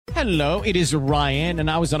Hello, it is Ryan,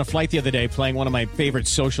 and I was on a flight the other day playing one of my favorite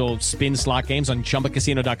social spin slot games on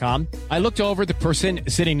ChumbaCasino.com. I looked over at the person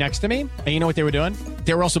sitting next to me, and you know what they were doing?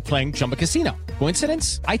 They were also playing Chumba Casino.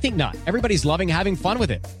 Coincidence? I think not. Everybody's loving having fun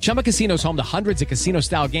with it. Chumba Casino is home to hundreds of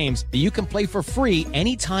casino-style games that you can play for free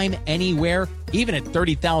anytime, anywhere, even at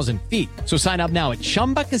 30,000 feet. So sign up now at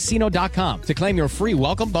ChumbaCasino.com to claim your free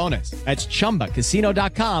welcome bonus. That's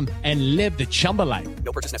ChumbaCasino.com and live the Chumba life.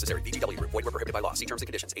 No purchase necessary. VGW. Void where prohibited by law. See terms and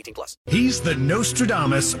conditions. 18+. He's the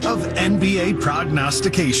Nostradamus of NBA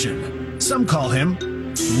prognostication. Some call him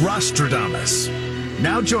Rostradamus.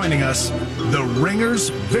 Now joining us, the Ringer's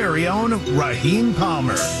very own Raheem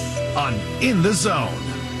Palmer on In the Zone.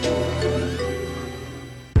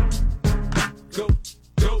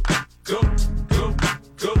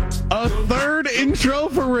 A third intro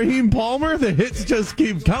for Raheem Palmer? The hits just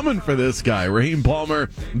keep coming for this guy. Raheem Palmer,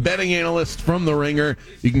 betting analyst from The Ringer.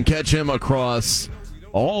 You can catch him across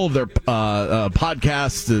all of their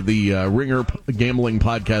podcasts, the Ringer Gambling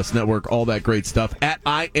Podcast Network, all that great stuff, at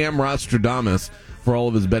I Am Rostradamus for all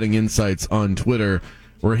of his betting insights on Twitter.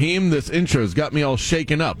 Raheem, this intro's got me all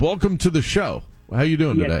shaken up. Welcome to the show. How you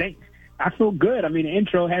doing today? Thanks. I feel good. I mean, the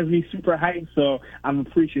intro has me super hyped, so I'm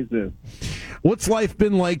appreciative. What's life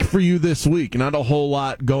been like for you this week? Not a whole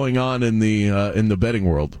lot going on in the betting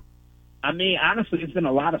world. I mean, honestly, it's been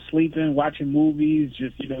a lot of sleeping, watching movies,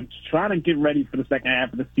 just, trying to get ready for the second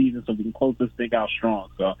half of the season so we can close this thing out strong.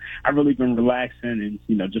 So I've really been relaxing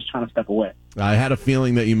and, just trying to step away. I had a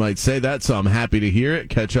feeling that you might say that, so I'm happy to hear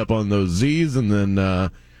it. Catch up on those Z's, and then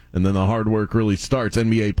the hard work really starts.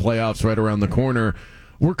 NBA playoffs right around the corner.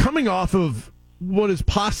 We're coming off of what is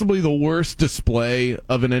possibly the worst display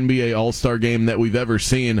of an NBA All-Star game that we've ever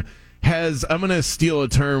seen. I'm going to steal a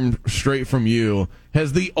term straight from you.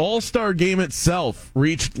 Has the All-Star game itself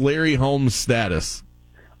reached Larry Holmes status?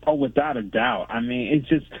 Oh, without a doubt. I mean, it's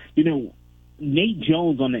just, Nate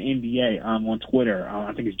Jones on the NBA, on Twitter,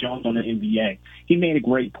 I think it's Jones on the NBA, he made a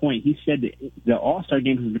great point. He said that the All-Star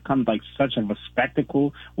game has become like such of a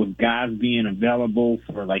spectacle with guys being available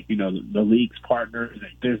for the league's partners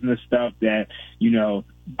and business stuff that,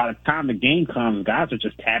 by the time the game comes, guys are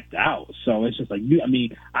just tapped out. So it's just like,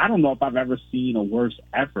 I don't know if I've ever seen a worse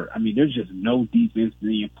effort. I mean, there's just no defense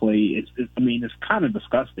being played. It's kind of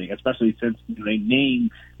disgusting, especially since they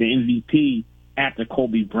named the MVP after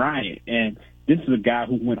Kobe Bryant. And this is a guy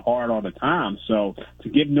who went hard all the time. So to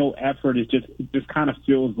give no effort, it just kind of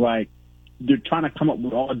feels like they're trying to come up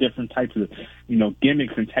with all different types of,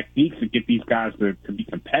 gimmicks and techniques to get these guys to be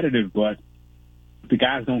competitive. But the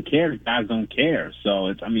guys don't care. The guys don't care. So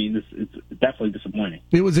it's definitely disappointing.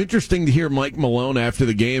 It was interesting to hear Mike Malone after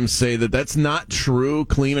the game say that that's not true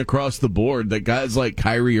clean across the board, that guys like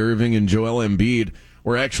Kyrie Irving and Joel Embiid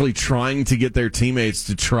were actually trying to get their teammates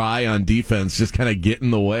to try on defense, just kind of get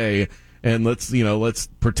in the way. And let's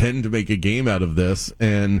pretend to make a game out of this.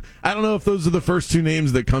 And I don't know if those are the first two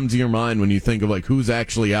names that come to your mind when you think of who's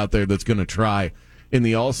actually out there that's going to try in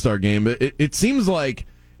the All-Star game. But it seems like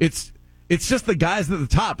it's just the guys at the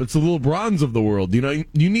top. It's the LeBrons of the world. You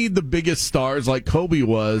need the biggest stars like Kobe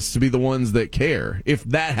was to be the ones that care. If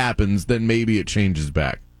that happens, then maybe it changes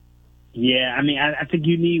back. Yeah, I think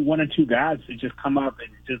you need one or two guys to just come up and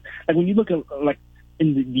just when you look at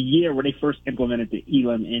in the year where they first implemented the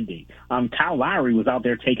Elam ending, Kyle Lowry was out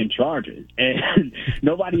there taking charges, and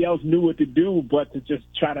nobody else knew what to do but to just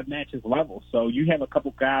try to match his level. So you have a couple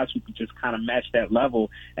guys who could just kind of match that level,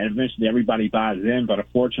 and eventually everybody buys in. But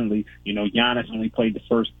unfortunately, Giannis only played the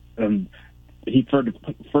first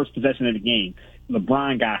possession of the game.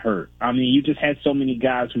 LeBron got hurt. You just had so many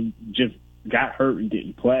guys who just got hurt and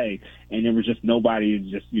didn't play, and there was just nobody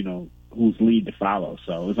just whose lead to follow.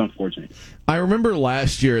 So it was unfortunate. I remember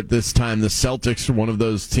last year at this time, the Celtics were one of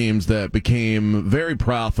those teams that became very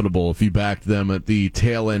profitable if you backed them at the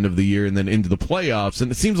tail end of the year and then into the playoffs.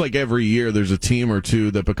 And it seems like every year there's a team or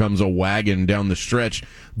two that becomes a wagon down the stretch.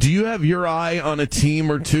 Do you have your eye on a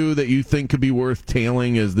team or two that you think could be worth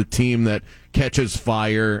tailing as the team that catches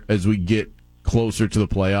fire as we get closer to the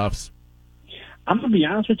playoffs? I'm going to be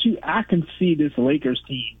honest with you. I can see this Lakers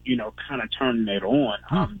team, kind of turning it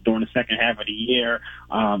on during the second half of the year.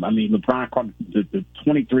 LeBron caught the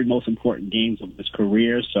 23 most important games of his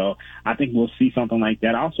career, so I think we'll see something like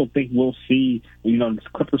that. I also think we'll see, this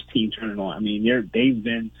Clippers team turning on. They've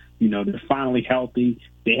been, they're finally healthy.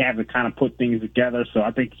 They haven't kind of put things together, so I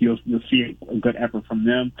think you'll see a good effort from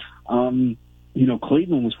them.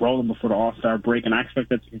 Cleveland was rolling before the All-Star break, and I expect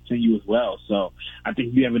that to continue as well. So I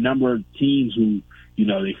think you have a number of teams who,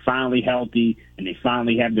 they finally healthy and they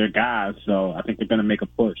finally have their guys. So I think they're going to make a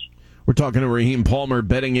push. We're talking to Raheem Palmer,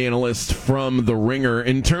 betting analyst from The Ringer.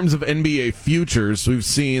 In terms of NBA futures, we've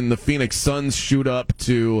seen the Phoenix Suns shoot up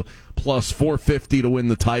to plus 450 to win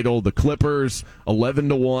the title. The Clippers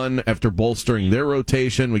 11-1 after bolstering their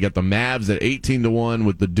rotation. We got the Mavs at 18-1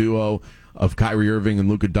 with the duo of Kyrie Irving and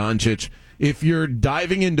Luka Doncic. If you're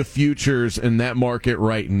diving into futures in that market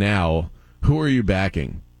right now, who are you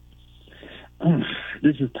backing?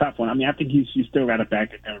 This is a tough one. I mean, I think you still got to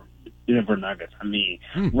back the Denver Nuggets. I mean,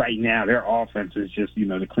 right now their offense is just,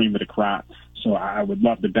 the cream of the crop. So I would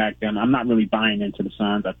love to back them. I'm not really buying into the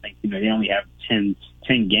Suns. I think, they only have 10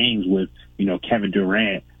 games with, Kevin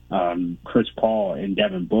Durant, Chris Paul, and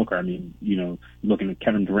Devin Booker. I mean, looking at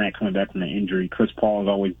Kevin Durant coming back from the injury, Chris Paul is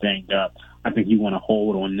always banged up. I think you want to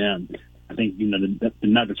hold on them. I think, the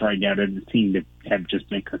Nuggets right now, they're the team that have just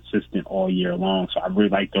been consistent all year long. So I really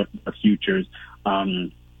like their futures.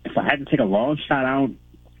 If I had to take a long shot,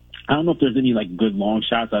 I don't know if there's any good long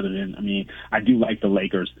shots other than, I do like the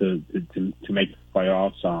Lakers to make the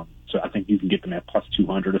playoffs. So I think you can get them at plus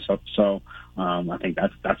 200 or so. So I think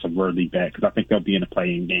that's a worthy bet because I think they'll be in a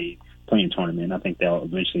playing tournament. I think they'll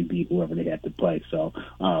eventually beat whoever they have to play. So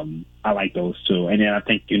I like those two. And then I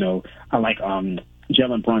think, I like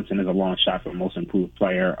Jalen Brunson is a long shot for the most improved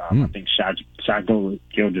player. I think Shai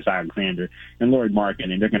Gilgeous-Alexander and Lauri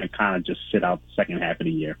Markkanen, and they're going to kind of just sit out the second half of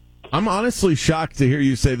the year. I'm honestly shocked to hear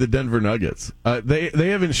you say the Denver Nuggets. They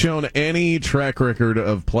haven't shown any track record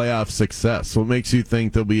of playoff success. What makes you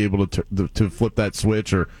think they'll be able to flip that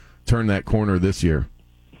switch or turn that corner this year?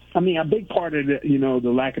 I mean, a big part of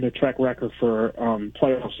the lack of the track record for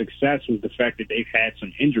playoff success was the fact that they've had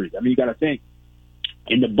some injuries. I mean, you got to think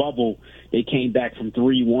in the bubble they came back from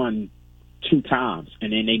 3-1 2 times,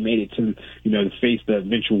 and then they made it to, to face the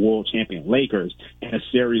eventual world champion Lakers in a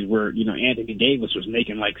series where, Anthony Davis was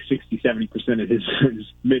making 60-70% of his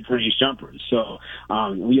mid-range jumpers. So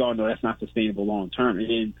we all know that's not sustainable long term. And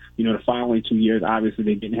then, the following 2 years, obviously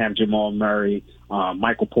they didn't have Jamal Murray.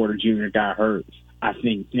 Michael Porter Jr. got hurt. I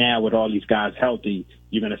think now with all these guys healthy,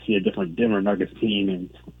 you're going to see a different Denver Nuggets team, and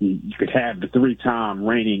you could have the 3-time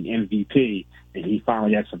reigning MVP, and he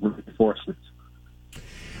finally had some reinforcements.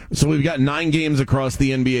 So we've got 9 games across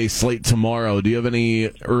the NBA slate tomorrow. Do you have any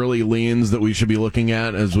early leans that we should be looking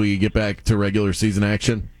at as we get back to regular season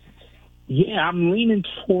action? Yeah, I'm leaning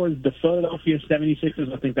towards the Philadelphia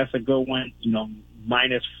 76ers. I think that's a good one,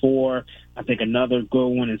 -4. I think another good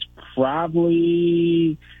one is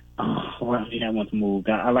probably that one's moved.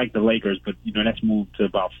 I like the Lakers, but, that's moved to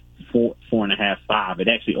about 4.5, 5. It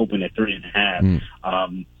actually opened at 3.5.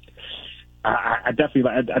 I definitely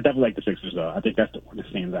like the Sixers, though. I think that's the one that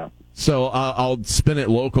stands out. So I'll spin it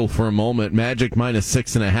local for a moment. Magic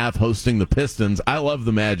 -6.5 hosting the Pistons. I love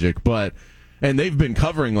the Magic, and they've been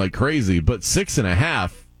covering like crazy, but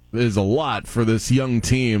 6.5 is a lot for this young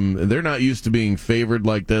team. They're not used to being favored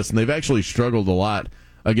like this, and they've actually struggled a lot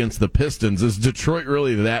against the Pistons. Is Detroit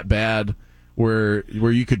really that bad where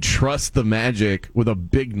you could trust the Magic with a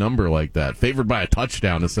big number like that, favored by a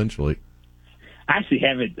touchdown, essentially? I actually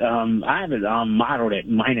have it. I have it modeled at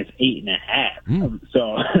 -8.5.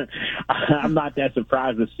 So I'm not that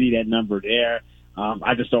surprised to see that number there.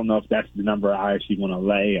 I just don't know if that's the number I actually want to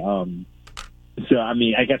lay. So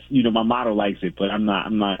I guess my model likes it, but I'm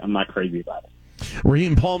not crazy about it.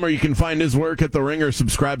 Raheem Palmer, you can find his work at The Ringer.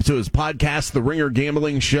 Subscribe to his podcast, The Ringer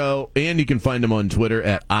Gambling Show, and you can find him on Twitter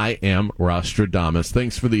at @IamRostradamus.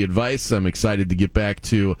 Thanks for the advice. I'm excited to get back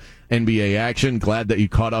to NBA action. Glad that you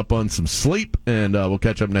caught up on some sleep, and we'll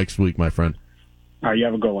catch up next week, my friend. All right, you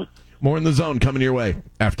have a good one. More in the Zone coming your way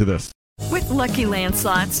after this. With Lucky Land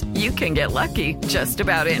Slots, you can get lucky just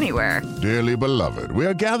about anywhere. Dearly beloved, we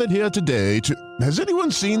are gathered here today to... Has anyone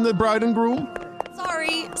seen the bride and groom?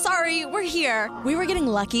 Sorry, we're here. We were getting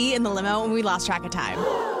lucky in the limo and we lost track of time.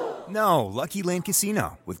 No, Lucky Land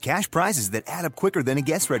Casino, with cash prizes that add up quicker than a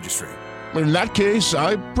guest registry. In that case,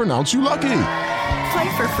 I pronounce you lucky.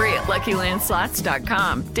 Play for free at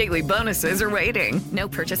LuckyLandSlots.com. Daily bonuses are waiting. No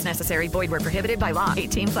purchase necessary. Void where prohibited by law.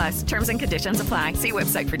 18+. Terms and conditions apply. See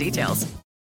website for details.